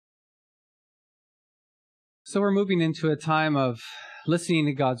So we're moving into a time of listening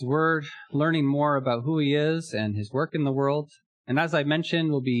to God's Word, learning more about who He is and His work in the world. And as I mentioned,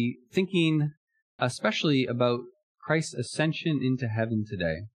 we'll be thinking especially about Christ's ascension into heaven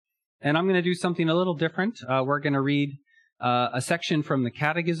today. And I'm going to do something a little different. We're going to read a section from the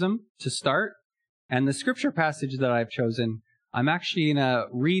Catechism to start. And the scripture passage that I've chosen, I'm actually going to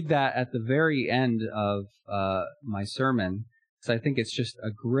read that at the very end of my sermon, because I think it's just a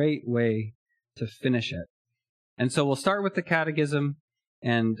great way to finish it. And so we'll start with the Catechism,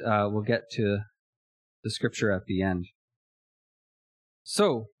 and we'll get to the scripture at the end.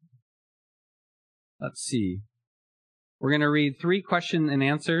 So, let's see. We're going to read 3 question and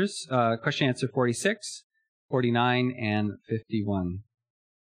answers, question answer 46, 49, and 51.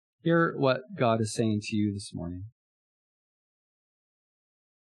 Hear what God is saying to you this morning.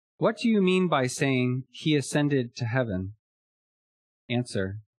 What do you mean by saying He ascended to heaven?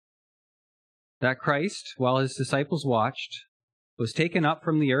 Answer. That Christ, while His disciples watched, was taken up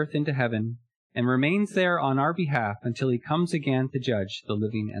from the earth into heaven and remains there on our behalf until He comes again to judge the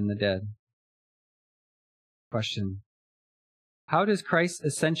living and the dead. Question. How does Christ's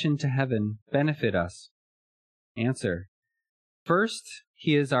ascension to heaven benefit us? Answer. First,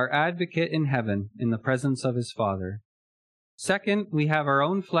 He is our advocate in heaven in the presence of His Father. Second, we have our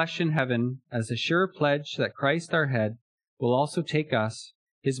own flesh in heaven as a sure pledge that Christ our head will also take us,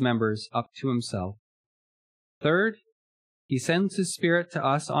 His members, up to Himself. Third, He sends His Spirit to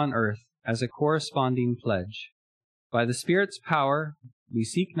us on earth as a corresponding pledge. By the Spirit's power, we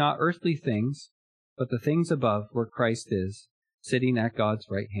seek not earthly things, but the things above where Christ is, sitting at God's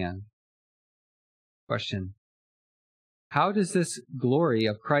right hand. Question. How does this glory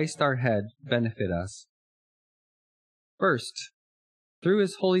of Christ our head benefit us? First, through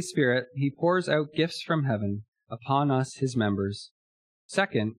His Holy Spirit, He pours out gifts from heaven upon us, His members.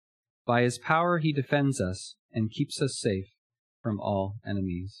 Second, by His power He defends us and keeps us safe from all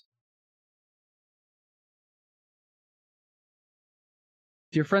enemies.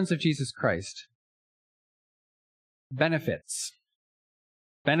 Dear friends of Jesus Christ, benefits.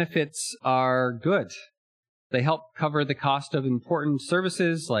 Benefits are good. They help cover the cost of important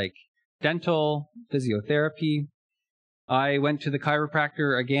services like dental, physiotherapy. I went to the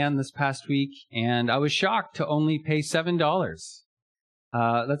chiropractor again this past week, and I was shocked to only pay $7.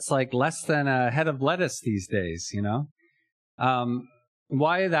 That's like less than a head of lettuce these days, you know.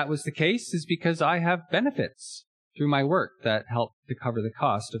 Why that was the case is because I have benefits through my work that help to cover the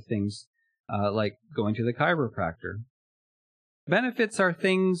cost of things like going to the chiropractor. Benefits are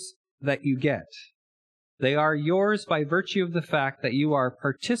things that you get. They are yours by virtue of the fact that you are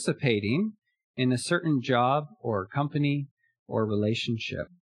participating in a certain job or company or relationship.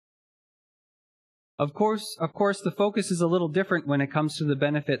 Of course, the focus is a little different when it comes to the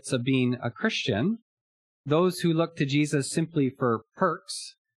benefits of being a Christian. Those who look to Jesus simply for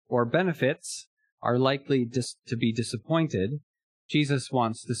perks or benefits are likely to be disappointed. Jesus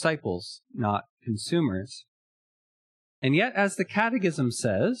wants disciples, not consumers. And yet, as the Catechism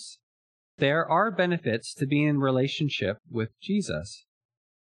says, there are benefits to being in relationship with Jesus.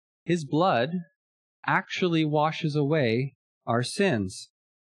 His blood actually washes away our sins.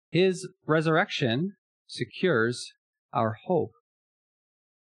 His resurrection secures our hope.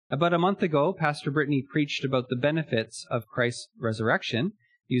 About a month ago, Pastor Brittany preached about the benefits of Christ's resurrection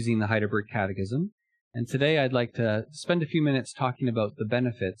using the Heidelberg Catechism. And today I'd like to spend a few minutes talking about the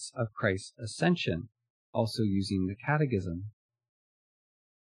benefits of Christ's ascension, also using the Catechism.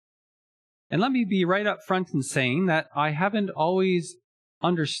 And let me be right up front in saying that I haven't always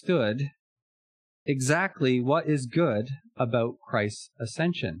understood exactly what is good about Christ's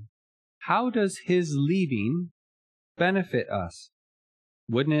ascension. How does His leaving benefit us?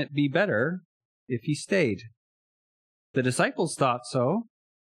 Wouldn't it be better if He stayed? The disciples thought so.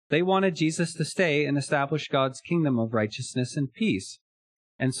 They wanted Jesus to stay and establish God's kingdom of righteousness and peace.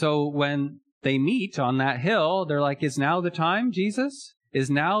 And so when they meet on that hill, they're like, is now the time, Jesus? Is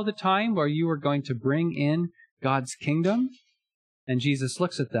now the time where you are going to bring in God's kingdom? And Jesus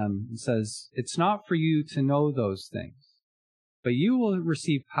looks at them and says, it's not for you to know those things, but you will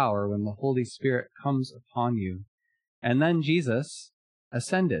receive power when the Holy Spirit comes upon you. And then Jesus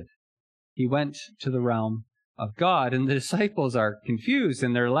ascended. He went to the realm of God, and the disciples are confused,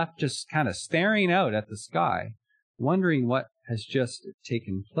 and they're left just kind of staring out at the sky, wondering what has just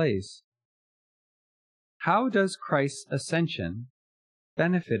taken place. How does Christ's ascension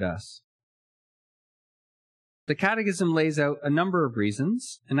benefit us? The Catechism lays out a number of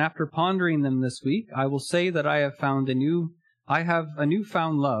reasons, and after pondering them this week, I will say that I have a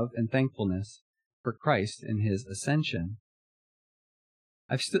newfound love and thankfulness for Christ and His ascension.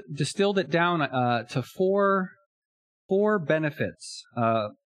 I've distilled it down to four benefits,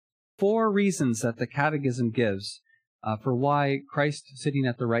 four reasons that the Catechism gives for why Christ sitting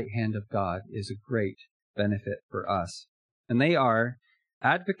at the right hand of God is a great benefit for us. And they are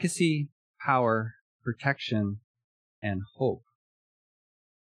advocacy, power, protection, and hope.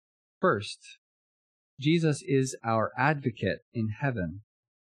 First, Jesus is our advocate in heaven.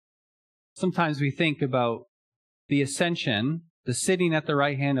 Sometimes we think about the ascension, the sitting at the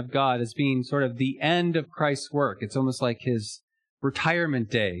right hand of God, as being sort of the end of Christ's work. It's almost like his retirement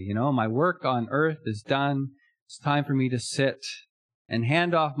day. You know, my work on earth is done. It's time for me to sit and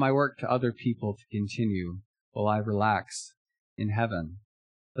hand off my work to other people to continue while I relax in heaven.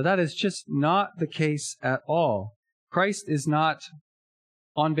 But that is just not the case at all. Christ is not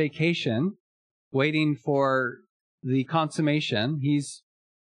on vacation waiting for the consummation. He's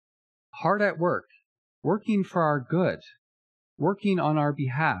hard at work, working for our good, working on our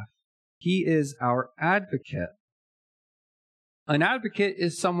behalf. He is our advocate. An advocate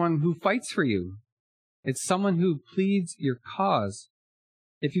is someone who fights for you. It's someone who pleads your cause.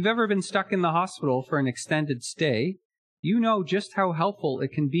 If you've ever been stuck in the hospital for an extended stay, you know just how helpful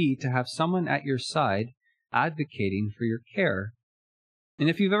it can be to have someone at your side advocating for your care. And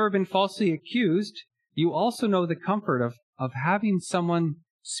if you've ever been falsely accused, you also know the comfort of having someone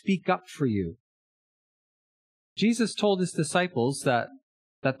speak up for you. Jesus told his disciples that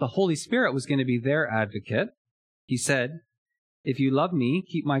the Holy Spirit was going to be their advocate. He said, "If you love me,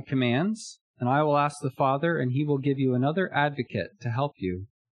 keep my commands, and I will ask the Father, and he will give you another advocate to help you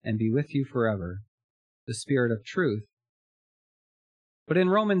and be with you forever, the Spirit of truth." But in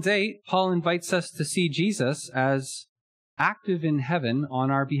Romans 8, Paul invites us to see Jesus as active in heaven on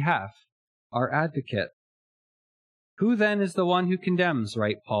our behalf, our advocate. Who then is the one who condemns,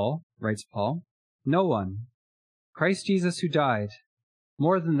 writes Paul? No one. Christ Jesus, who died,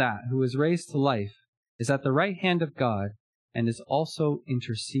 more than that, who was raised to life, is at the right hand of God and is also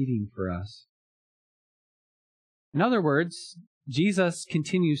interceding for us. In other words, Jesus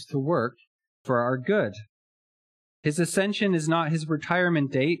continues to work for our good. His ascension is not his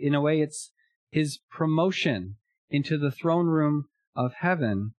retirement date. In a way, it's his promotion into the throne room of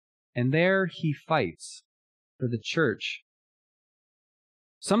heaven, and there he fights for the church.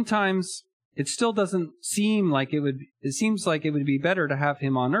 Sometimes it still doesn't seem like it seems like it would be better to have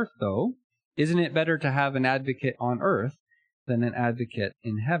him on earth, though. Isn't it better to have an advocate on earth than an advocate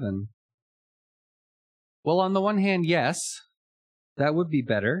in heaven? Well, on the one hand, yes, that would be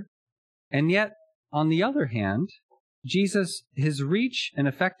better. And yet, on the other hand, Jesus, his reach and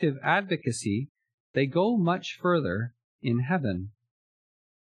effective advocacy, they go much further in heaven.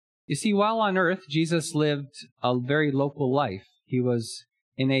 You see, while on earth, Jesus lived a very local life. He was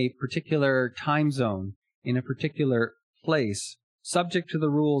in a particular time zone, in a particular place, subject to the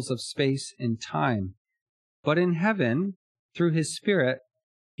rules of space and time. But in heaven, through his Spirit,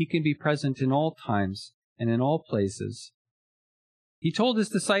 he can be present in all times and in all places. He told his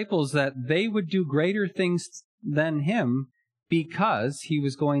disciples that they would do greater things than him because he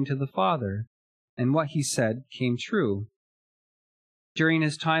was going to the Father. And what he said came true. During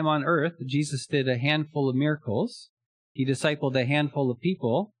his time on earth, Jesus did a handful of miracles. He discipled a handful of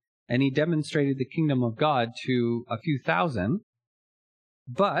people, and he demonstrated the kingdom of God to a few thousand.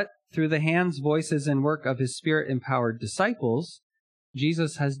 But through the hands, voices, and work of his Spirit-empowered disciples,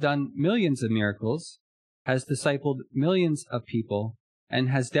 Jesus has done millions of miracles, has discipled millions of people, and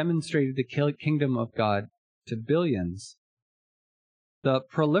has demonstrated the kingdom of God to billions. The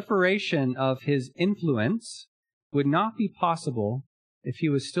proliferation of his influence would not be possible if he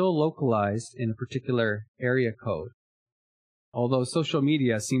was still localized in a particular area code. Although social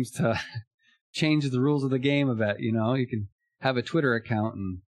media seems to change the rules of the game a bit, you know, you can have a Twitter account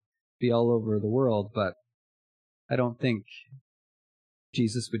and be all over the world, but I don't think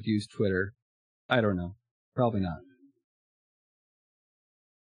Jesus would use Twitter. I don't know. Probably not.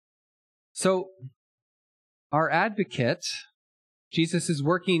 So, our advocate, Jesus, is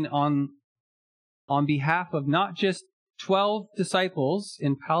working on behalf of not just 12 disciples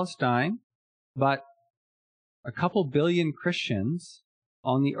in Palestine, but a couple billion Christians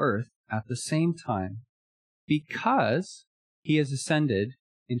on the earth at the same time, because he has ascended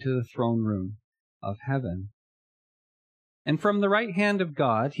into the throne room of heaven. And from the right hand of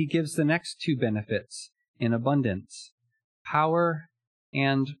God, he gives the next two benefits in abundance: power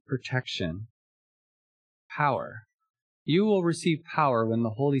and protection. Power. You will receive power when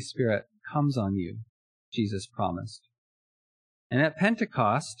the Holy Spirit comes on you, Jesus promised. And at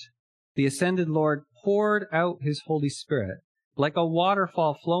Pentecost, the ascended Lord poured out his Holy Spirit. Like a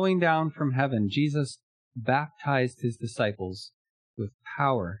waterfall flowing down from heaven, Jesus baptized his disciples with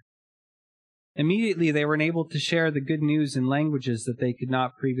power. Immediately they were enabled to share the good news in languages that they could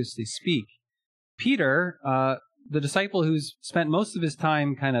not previously speak. Peter, the disciple who's spent most of his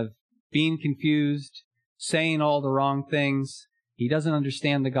time kind of being confused, saying all the wrong things, he doesn't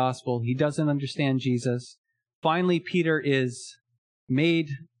understand the gospel, he doesn't understand Jesus. Finally, Peter is made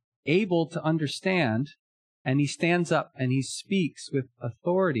able to understand, and he stands up and he speaks with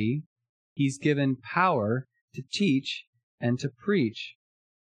authority. He's given power to teach and to preach.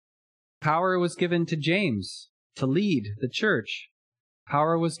 Power was given to James to lead the church.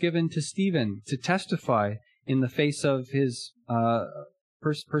 Power was given to Stephen to testify in the face of his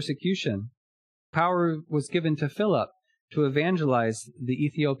persecution. Power was given to Philip to evangelize the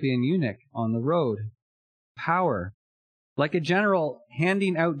Ethiopian eunuch on the road. Power. Like a general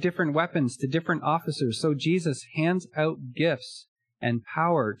handing out different weapons to different officers, so Jesus hands out gifts and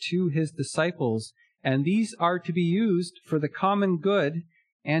power to his disciples, and these are to be used for the common good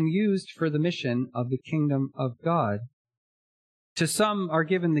and used for the mission of the kingdom of God. To some are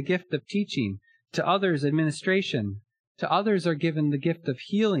given the gift of teaching, to others administration, to others are given the gift of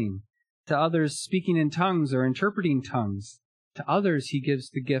healing, to others speaking in tongues or interpreting tongues, to others he gives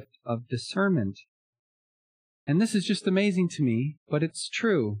the gift of discernment. And this is just amazing to me, but it's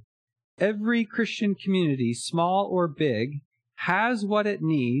true. Every Christian community, small or big, has what it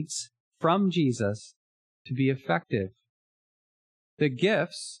needs from Jesus to be effective. The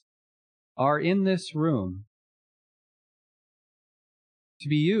gifts are in this room to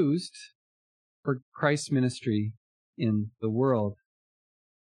be used for Christ's ministry in the world.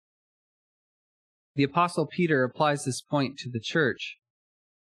 The Apostle Peter applies this point to the church.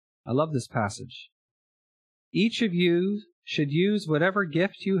 I love this passage. Each of you should use whatever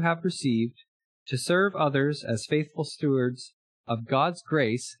gift you have received to serve others as faithful stewards of God's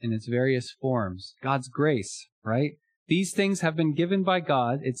grace in its various forms. God's grace, right? These things have been given by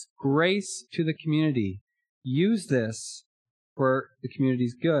God. It's grace to the community. Use this for the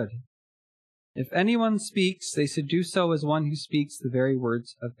community's good. If anyone speaks, they should do so as one who speaks the very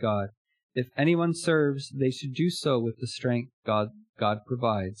words of God. If anyone serves, they should do so with the strength God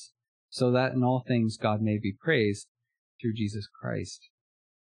provides, so that in all things God may be praised through Jesus Christ.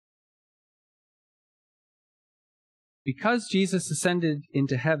 Because Jesus ascended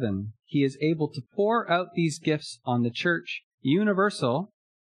into heaven, he is able to pour out these gifts on the church universal,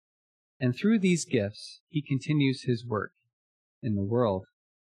 and through these gifts, he continues his work in the world.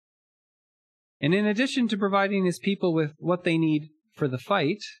 And in addition to providing his people with what they need for the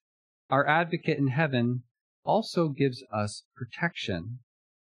fight, our advocate in heaven also gives us protection.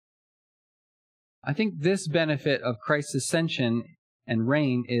 I think this benefit of Christ's ascension and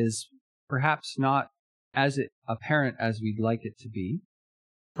reign is perhaps not as apparent as we'd like it to be.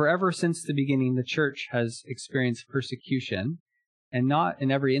 For ever since the beginning, the church has experienced persecution, and not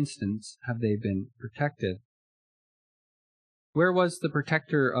in every instance have they been protected. Where was the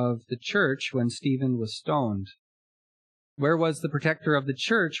protector of the church when Stephen was stoned? Where was the protector of the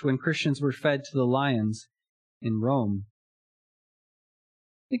church when Christians were fed to the lions in Rome?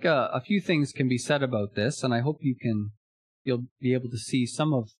 I think a few things can be said about this, and I hope you'll be able to see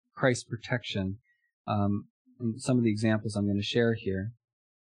some of Christ's protection in some of the examples I'm going to share here.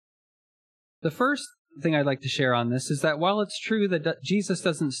 The first thing I'd like to share on this is that while it's true that Jesus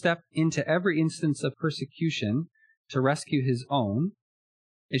doesn't step into every instance of persecution to rescue his own,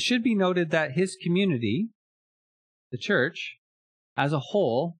 it should be noted that his community, the church, as a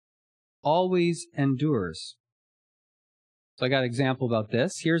whole, always endures. So I got an example about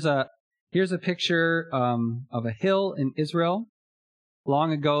this. Here's a picture of a hill in Israel.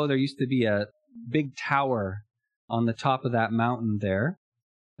 Long ago, there used to be a big tower on the top of that mountain there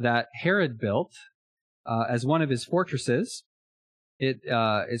that Herod built as one of his fortresses. It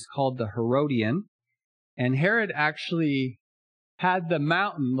is called the Herodian. And Herod actually had the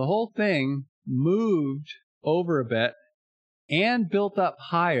mountain, the whole thing, moved over a bit and built up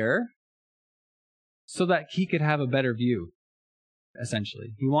higher so that he could have a better view,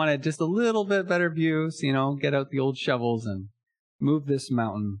 essentially. He wanted just a little bit better view, so, get out the old shovels and move this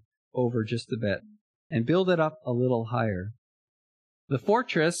mountain over just a bit and build it up a little higher. The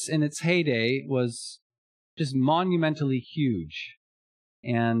fortress in its heyday was just monumentally huge.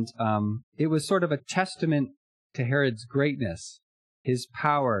 And it was sort of a testament to Herod's greatness, his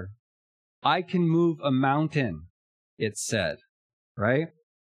power. I can move a mountain, it said, right?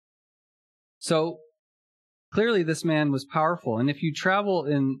 So clearly this man was powerful. And if you travel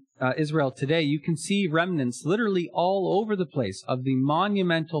in Israel today, you can see remnants literally all over the place of the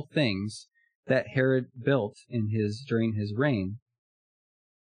monumental things that Herod built during his reign.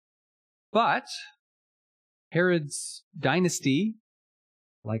 But Herod's dynasty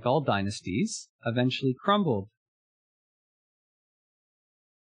like all dynasties, eventually crumbled.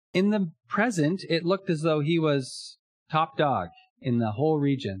 In the present, it looked as though he was top dog in the whole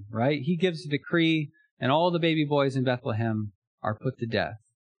region, right? He gives a decree, and all the baby boys in Bethlehem are put to death.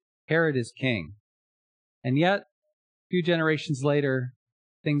 Herod is king. And yet, a few generations later,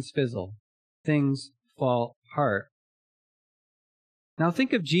 things fizzle. Things fall apart. Now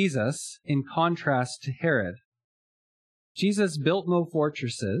think of Jesus in contrast to Herod. Jesus built no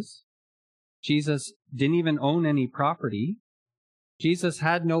fortresses. Jesus didn't even own any property. Jesus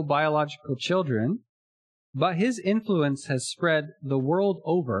had no biological children, but his influence has spread the world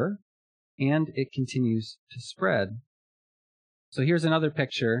over, and it continues to spread. So here's another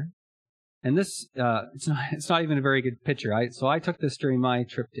picture, and this it's not even a very good picture. So I took this during my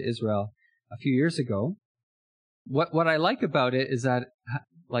trip to Israel a few years ago. What I like about it is that,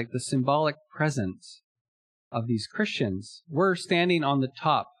 like, the symbolic presence of these Christians. We're standing on the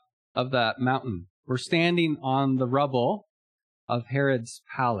top of that mountain. We're standing on the rubble of Herod's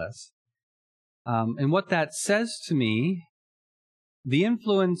palace. And what that says to me, the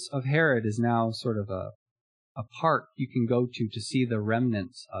influence of Herod is now sort of a park you can go to see the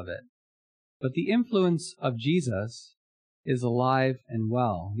remnants of it. But the influence of Jesus is alive and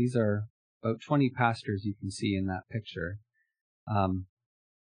well. These are about 20 pastors you can see in that picture,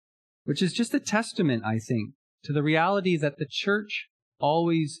 which is just a testament, I think, to the reality that the church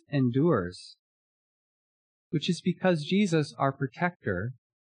always endures, which is because Jesus, our protector,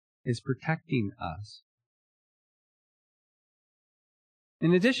 is protecting us.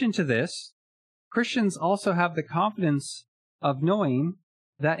 In addition to this, Christians also have the confidence of knowing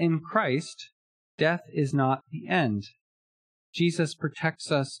that in Christ, death is not the end. Jesus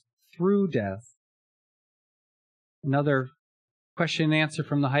protects us through death. Another question and answer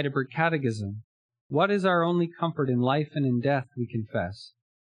from the Heidelberg Catechism. What is our only comfort in life and in death, we confess?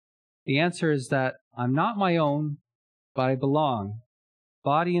 The answer is that I'm not my own, but I belong,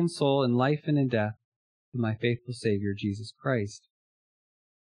 body and soul, in life and in death, to my faithful Savior, Jesus Christ.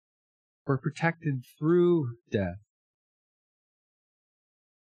 We're protected through death.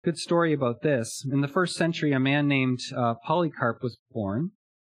 Good story about this. In the first century, a man named Polycarp was born.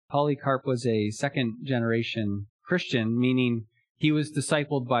 Polycarp was a second-generation Christian, meaning he was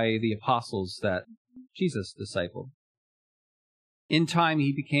discipled by the apostles that Jesus discipled. In time,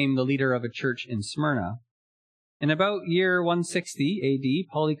 he became the leader of a church in Smyrna. In about year 160 A.D.,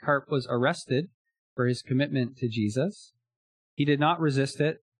 Polycarp was arrested for his commitment to Jesus. He did not resist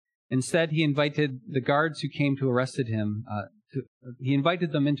it. Instead, he invited the guards who came to arrest him. He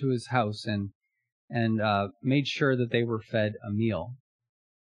invited them into his house and made sure that they were fed a meal.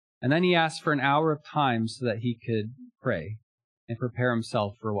 And then he asked for an hour of time so that he could pray and prepare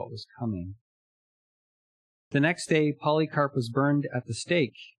himself for what was coming. The next day, Polycarp was burned at the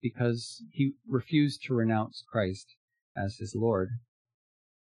stake because he refused to renounce Christ as his Lord.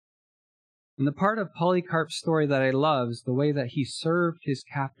 And the part of Polycarp's story that I love is the way that he served his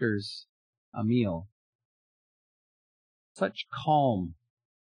captors a meal. Such calm,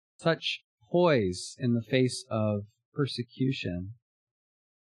 such poise in the face of persecution.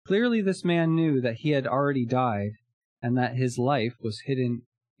 Clearly, this man knew that he had already died and that his life was hidden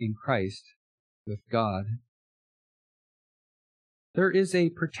in Christ with God. There is a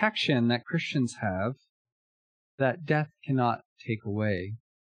protection that Christians have that death cannot take away.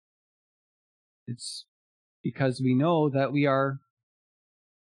 It's because we know that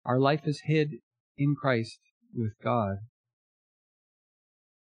our life is hid in Christ with God.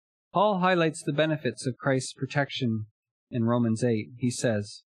 Paul highlights the benefits of Christ's protection in Romans 8. He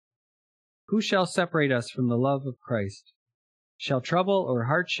says, "Who shall separate us from the love of Christ? Shall trouble or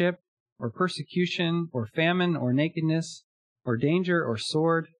hardship or persecution or famine or nakedness or danger or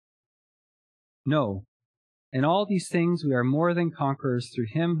sword? No, in all these things we are more than conquerors through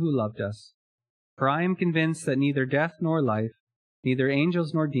him who loved us. For I am convinced that neither death nor life, neither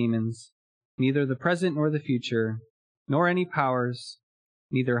angels nor demons, neither the present nor the future, nor any powers,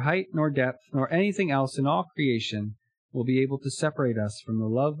 neither height nor depth, nor anything else in all creation will be able to separate us from the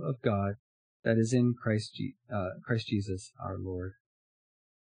love of God that is in Christ Jesus our Lord."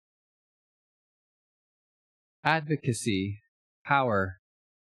 Advocacy, power,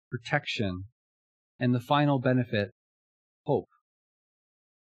 protection, and the final benefit, hope.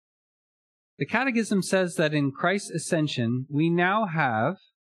 The Catechism says that in Christ's ascension, we now have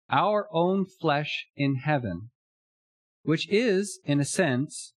our own flesh in heaven, which is, in a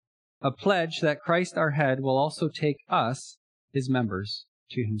sense, a pledge that Christ our head will also take us, his members,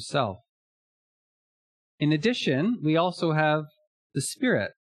 to himself. In addition, we also have the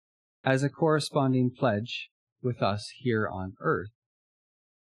Spirit as a corresponding pledge with us here on earth.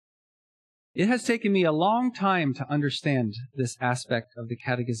 It has taken me a long time to understand this aspect of the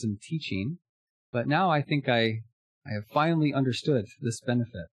Catechism teaching, but now I think I have finally understood this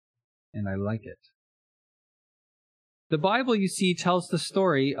benefit, and I like it. The Bible, you see, tells the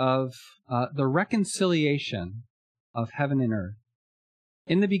story of the reconciliation of heaven and earth.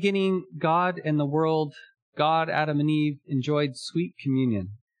 In the beginning, God and the world, God, Adam and Eve, enjoyed sweet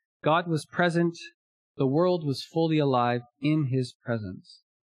communion. God was present. The world was fully alive in his presence.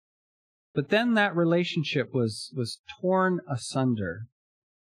 But then that relationship was torn asunder.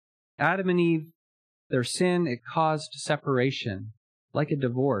 Adam and Eve, their sin, it caused separation, like a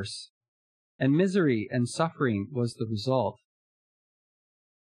divorce, and misery and suffering was the result.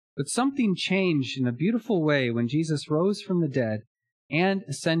 But something changed in a beautiful way when Jesus rose from the dead and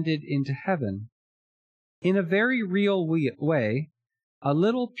ascended into heaven. In a very real way, a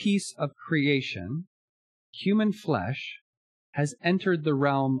little piece of creation, human flesh, has entered the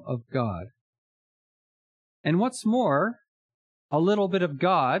realm of God. And what's more, a little bit of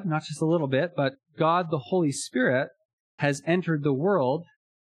God, not just a little bit, but God the Holy Spirit has entered the world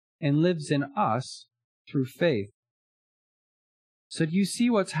and lives in us through faith. So do you see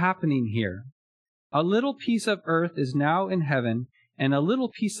what's happening here? A little piece of earth is now in heaven, and a little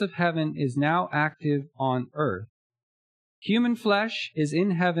piece of heaven is now active on earth. Human flesh is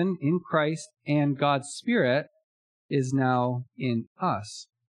in heaven in Christ, and God's Spirit is now in us.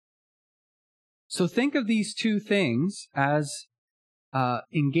 So think of these two things as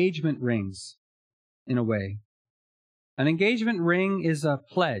engagement rings, in a way. An engagement ring is a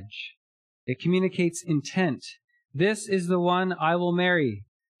pledge. It communicates intent. This is the one I will marry.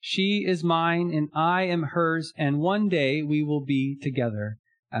 She is mine, and I am hers, and one day we will be together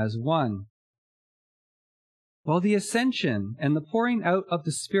as one. Well, the ascension and the pouring out of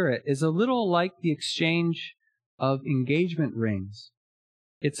the Spirit is a little like the exchange of engagement rings.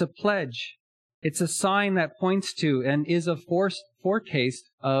 It's a pledge. It's a sign that points to and is a foretaste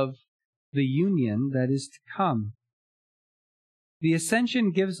of the union that is to come. The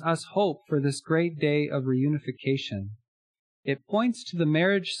ascension gives us hope for this great day of reunification. It points to the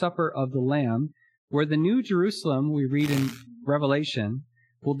marriage supper of the Lamb, where the New Jerusalem, we read in Revelation,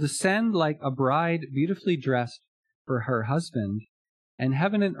 will descend like a bride beautifully dressed for her husband, and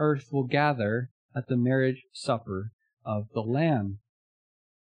heaven and earth will gather at the marriage supper of the Lamb.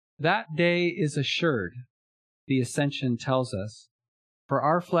 That day is assured, the ascension tells us, for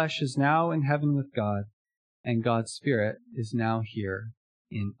our flesh is now in heaven with God, and God's Spirit is now here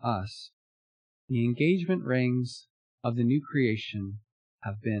in us. The engagement rings of the new creation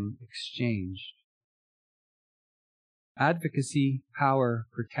have been exchanged. Advocacy, power,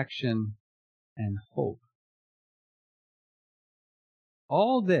 protection, and hope.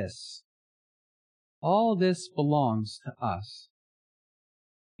 All this belongs to us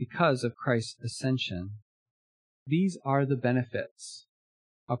because of Christ's ascension. These are the benefits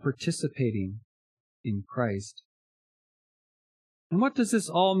of participating in Christ. And what does this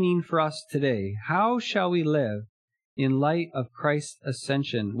all mean for us today? How shall we live in light of Christ's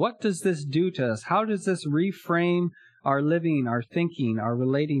ascension? What does this do to us? How does this reframe our living, our thinking, our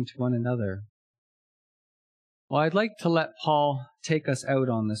relating to one another? Well, I'd like to let Paul take us out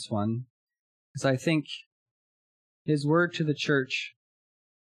on this one, because I think his word to the church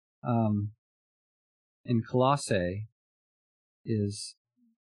in Colossae is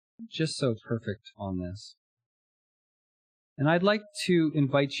just so perfect on this. And I'd like to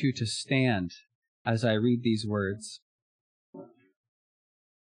invite you to stand as I read these words.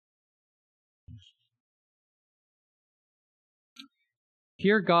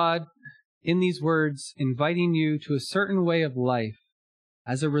 Hear God in these words inviting you to a certain way of life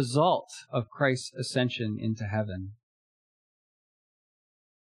as a result of Christ's ascension into heaven.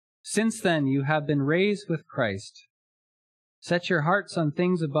 Since then you have been raised with Christ. Set your hearts on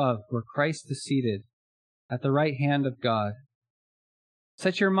things above, where Christ is seated at the right hand of God.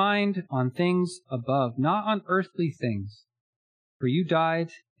 Set your mind on things above, not on earthly things. For you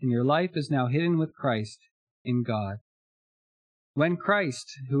died, and your life is now hidden with Christ in God. When Christ,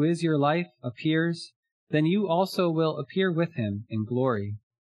 who is your life, appears, then you also will appear with him in glory.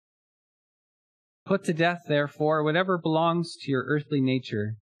 Put to death, therefore, whatever belongs to your earthly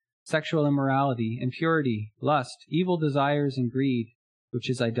nature: sexual immorality, impurity, lust, evil desires, and greed, which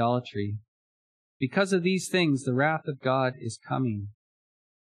is idolatry. Because of these things, the wrath of God is coming.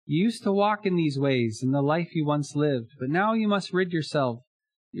 You used to walk in these ways in the life you once lived, but now you must rid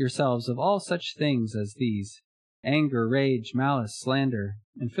yourselves of all such things as these: anger, rage, malice, slander,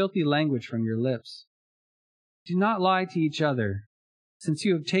 and filthy language from your lips. Do not lie to each other, since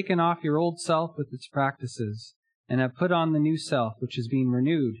you have taken off your old self with its practices, and have put on the new self, which is being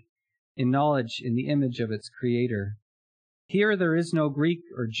renewed in knowledge in the image of its Creator. Here there is no Greek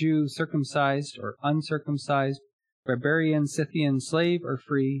or Jew, circumcised or uncircumcised, barbarian, Scythian, slave or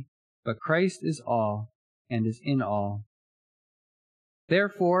free, but Christ is all and is in all.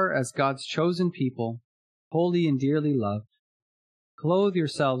 Therefore, as God's chosen people, holy and dearly loved, clothe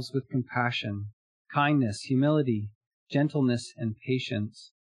yourselves with compassion, kindness, humility, gentleness, and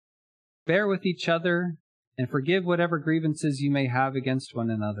patience. Bear with each other and forgive whatever grievances you may have against one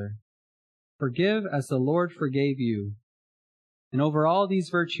another. Forgive as the Lord forgave you. And over all these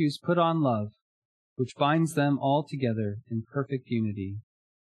virtues put on love, which binds them all together in perfect unity.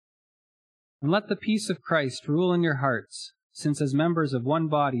 And let the peace of Christ rule in your hearts, since as members of one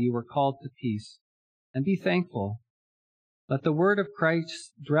body you were called to peace, and be thankful. Let the word of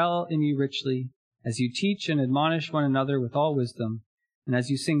Christ dwell in you richly, as you teach and admonish one another with all wisdom, and as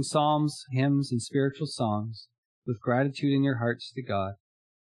you sing psalms, hymns, and spiritual songs, with gratitude in your hearts to God.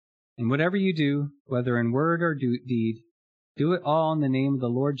 And whatever you do, whether in word or deed, do it all in the name of the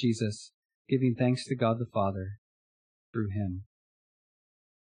Lord Jesus, giving thanks to God the Father through him.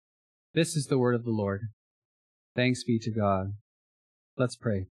 This is the word of the Lord. Thanks be to God. Let's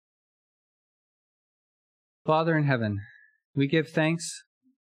pray. Father in heaven, we give thanks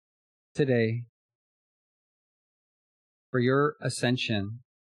today for your ascension.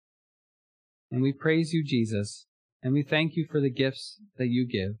 And we praise you, Jesus, and we thank you for the gifts that you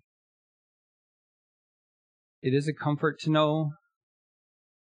give. It is a comfort to know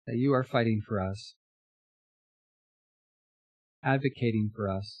that you are fighting for us, advocating for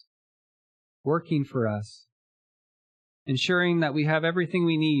us, working for us, ensuring that we have everything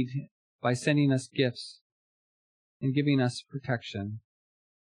we need by sending us gifts and giving us protection.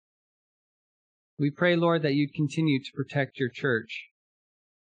 We pray, Lord, that you'd continue to protect your church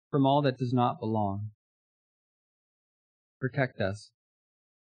from all that does not belong. Protect us.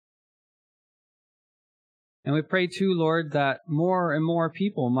 And we pray too, Lord, that more and more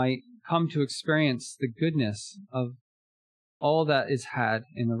people might come to experience the goodness of all that is had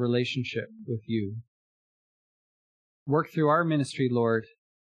in a relationship with you. Work through our ministry, Lord.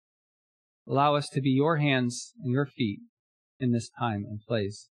 Allow us to be your hands and your feet in this time and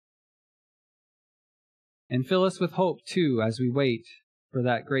place. And fill us with hope, too, as we wait for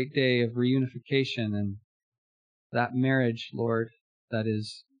that great day of reunification and that marriage, Lord, that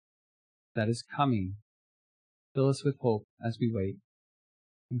is coming. Fill us with hope as we wait.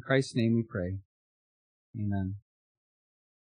 In Christ's name we pray. Amen.